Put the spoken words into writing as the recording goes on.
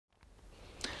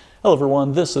Hello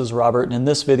everyone, this is Robert, and in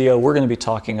this video we're going to be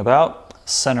talking about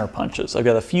center punches. I've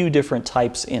got a few different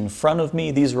types in front of me.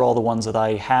 These are all the ones that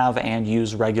I have and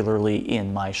use regularly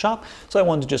in my shop. So I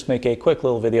wanted to just make a quick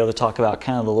little video to talk about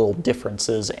kind of the little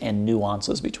differences and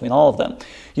nuances between all of them.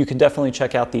 You can definitely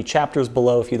check out the chapters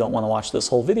below if you don't want to watch this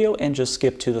whole video and just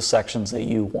skip to the sections that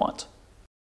you want.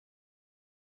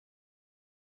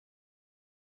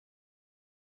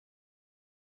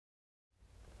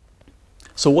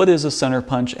 So what is a center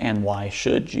punch and why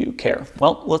should you care?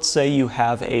 Well, let's say you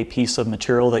have a piece of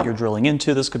material that you're drilling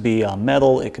into. This could be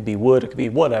metal, it could be wood, it could be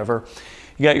whatever.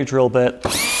 You got your drill bit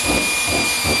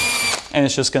and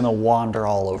it's just going to wander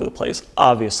all over the place.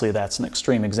 Obviously that's an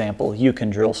extreme example. You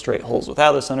can drill straight holes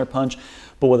without a center punch,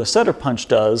 but what a center punch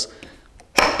does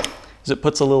is it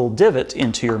puts a little divot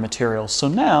into your material. So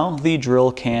now the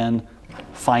drill can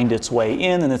find its way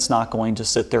in and it's not going to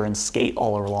sit there and skate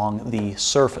all along the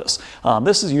surface.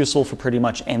 This is useful for pretty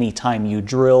much any time you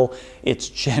drill. It's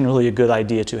generally a good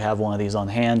idea to have one of these on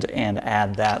hand and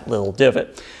add that little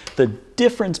divot. The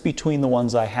difference between the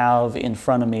ones I have in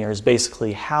front of me is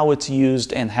basically how it's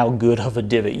used and how good of a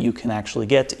divot you can actually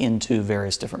get into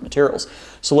various different materials.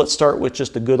 So let's start with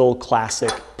just a good old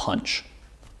classic punch.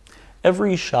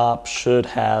 Every shop should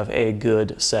have a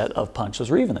good set of punches,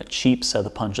 or even a cheap set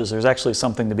of punches. There's actually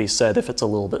something to be said if it's a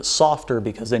little bit softer,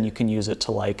 because then you can use it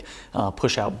to like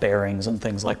push out bearings and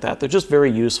things like that. They're just very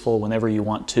useful whenever you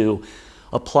want to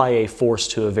apply a force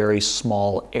to a very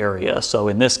small area. So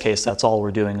in this case, that's all we're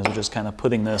doing is we're just kind of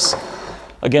putting this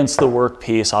against the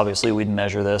workpiece. Obviously we'd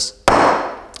measure this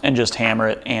and just hammer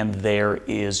it, and there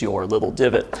is your little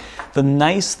divot. The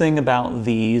nice thing about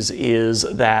these is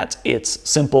that it's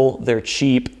simple, they're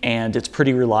cheap, and it's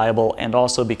pretty reliable, and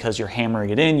also because you're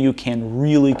hammering it in, you can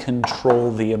really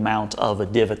control the amount of a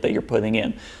divot that you're putting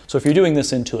in. So if you're doing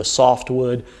this into a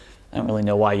softwood, I don't really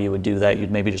know why you would do that.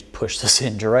 You'd maybe just push this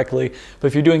in directly. But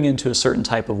if you're doing it into a certain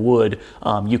type of wood,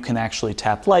 you can actually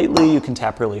tap lightly, you can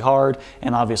tap really hard,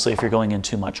 and obviously if you're going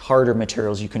into much harder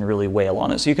materials, you can really wail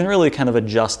on it. So you can really kind of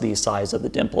adjust the size of the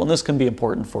dimple, and this can be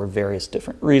important for various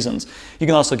different reasons. You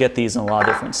can also get these in a lot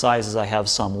of different sizes. I have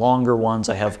some longer ones,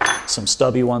 I have some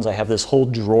stubby ones, I have this whole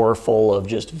drawer full of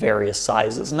just various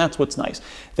sizes, and that's what's nice.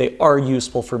 They are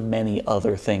useful for many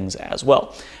other things as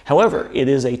well. However, it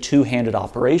is a two-handed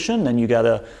operation. Then you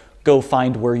gotta go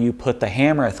find where you put the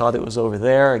hammer. I thought it was over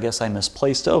there. I guess I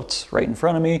misplaced it. Oh, it's right in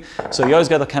front of me. So you always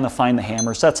gotta kind of find the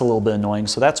hammer. So that's a little bit annoying.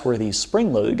 So that's where these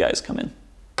spring-loaded guys come in.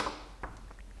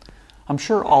 I'm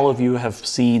sure all of you have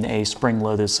seen a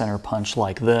spring-loaded center punch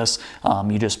like this.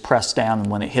 You just press down,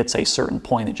 and when it hits a certain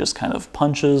point, it just kind of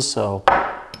punches. So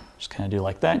just kind of do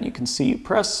like that. And you can see you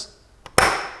press,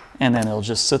 and then it'll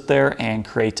just sit there and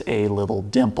create a little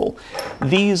dimple.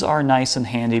 These are nice and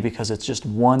handy because it's just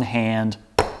one hand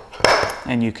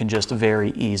and you can just very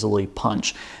easily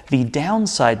punch. The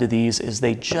downside to these is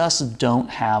they just don't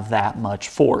have that much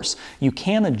force. You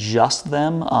can adjust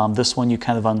them. This one you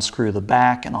kind of unscrew the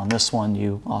back, and on this one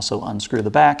you also unscrew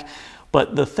the back.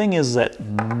 But the thing is that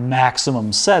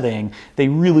maximum setting, they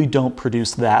really don't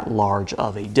produce that large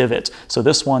of a divot. So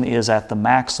this one is at the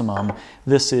maximum.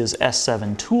 This is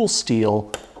S7 tool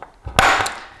steel,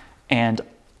 and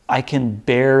I can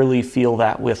barely feel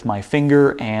that with my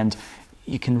finger, and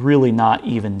you can really not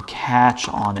even catch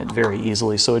on it very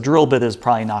easily. So a drill bit is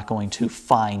probably not going to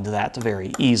find that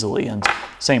very easily, and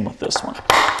same with this one.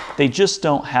 They just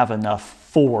don't have enough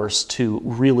force to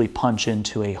really punch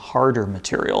into a harder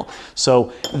material.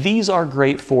 So these are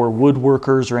great for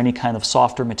woodworkers or any kind of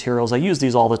softer materials. I use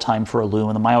these all the time for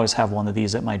aluminum. I always have one of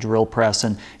these at my drill press,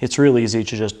 and it's really easy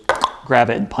to just grab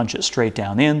it and punch it straight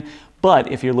down in.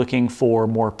 But if you're looking for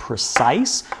more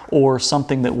precise or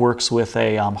something that works with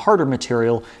a harder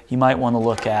material, you might want to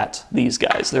look at these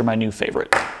guys. They're my new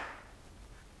favorite.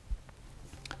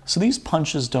 So these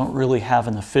punches don't really have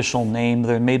an official name.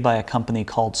 They're made by a company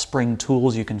called Spring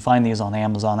Tools. You can find these on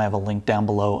Amazon. I have a link down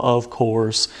below, of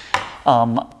course.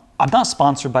 I'm not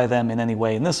sponsored by them in any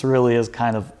way, and this really is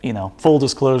kind of, you know, full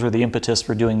disclosure, the impetus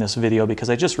for doing this video, because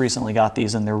I just recently got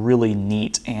these and they're really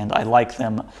neat, and I like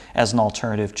them as an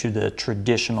alternative to the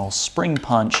traditional spring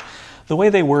punch. The way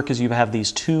they work is you have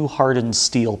these two hardened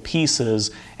steel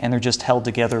pieces, and they're just held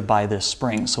together by this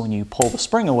spring. So when you pull the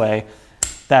spring away,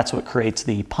 that's what creates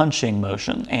the punching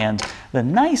motion. And the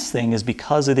nice thing is,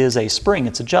 because it is a spring,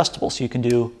 it's adjustable. So you can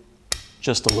do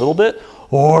just a little bit,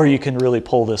 or you can really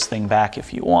pull this thing back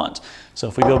if you want. So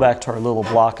if we go back to our little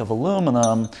block of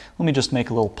aluminum, let me just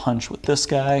make a little punch with this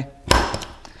guy.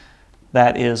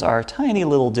 That is our tiny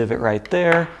little divot right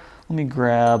there. Let me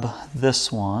grab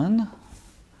this one.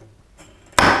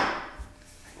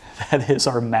 that is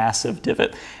our massive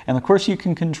divot. And of course you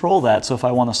can control that. So if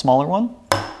I want a smaller one,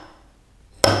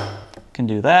 I can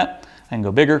do that. I can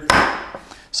go bigger.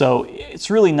 So it's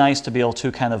really nice to be able to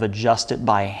kind of adjust it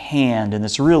by hand, and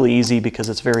it's really easy because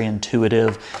it's very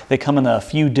intuitive. They come in a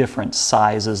few different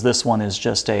sizes. This one is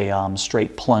just a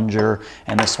straight plunger,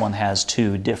 and this one has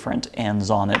 2 different ends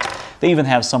on it. They even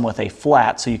have some with a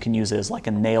flat, so you can use it as like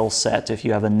a nail set. If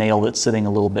you have a nail that's sitting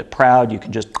a little bit proud, you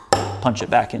can just punch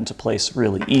it back into place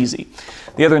really easy.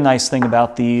 The other nice thing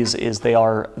about these is they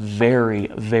are very,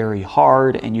 very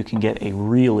hard, and you can get a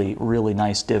really, really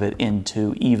nice divot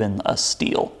into even a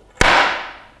steel.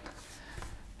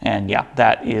 And yeah,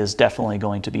 that is definitely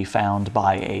going to be found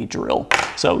by a drill.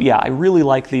 So yeah, I really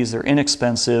like these. They're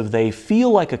inexpensive. They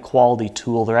feel like a quality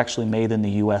tool. They're actually made in the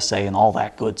USA and all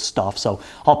that good stuff. So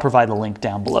I'll provide a link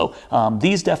down below.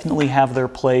 These definitely have their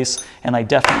place, and I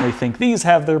definitely think these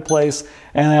have their place.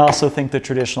 And I also think the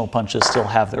traditional punches still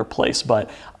have their place, but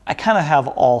I kind of have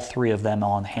all 3 of them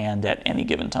on hand at any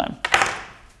given time.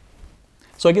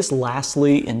 So I guess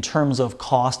lastly, in terms of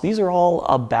cost, these are all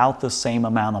about the same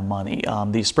amount of money.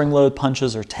 These spring-loaded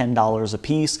punches are $10 a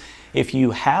piece. If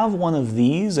you have one of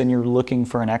these and you're looking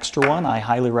for an extra one, I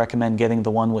highly recommend getting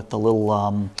the one with the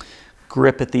little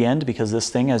grip at the end, because this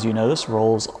thing, as you notice,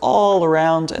 rolls all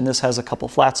around, and this has a couple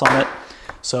flats on it.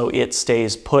 So it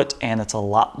stays put, and it's a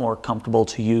lot more comfortable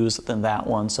to use than that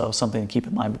one. So something to keep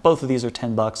in mind. But both of these are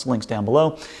 10 bucks, links down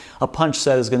below. A punch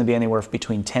set is going to be anywhere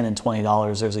between $10 and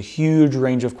 $20. There's a huge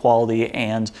range of quality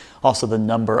and also the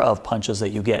number of punches that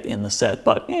you get in the set.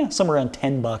 But yeah, somewhere around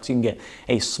 10 bucks, you can get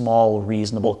a small,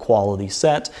 reasonable quality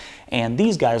set. And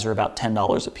these guys are about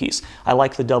 $10 a piece. I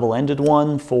like the double-ended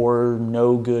one for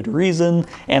no good reason,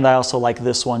 and I also like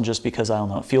this one just because, I don't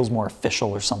know, it feels more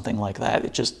official or something like that.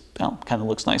 It just kind of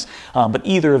looks nice. But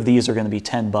either of these are going to be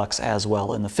 10 bucks as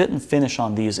well, and the fit and finish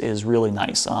on these is really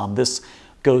nice. This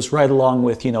goes right along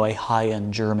with, you know, a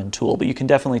high-end German tool, but you can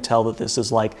definitely tell that this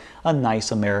is like a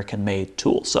nice American-made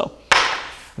tool. So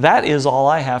that is all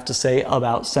I have to say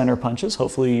about center punches.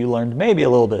 Hopefully you learned maybe a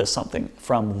little bit of something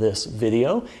from this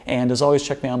video. And as always,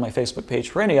 check me out on my Facebook page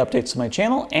for any updates to my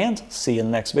channel, and see you in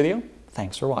the next video.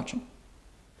 Thanks for watching.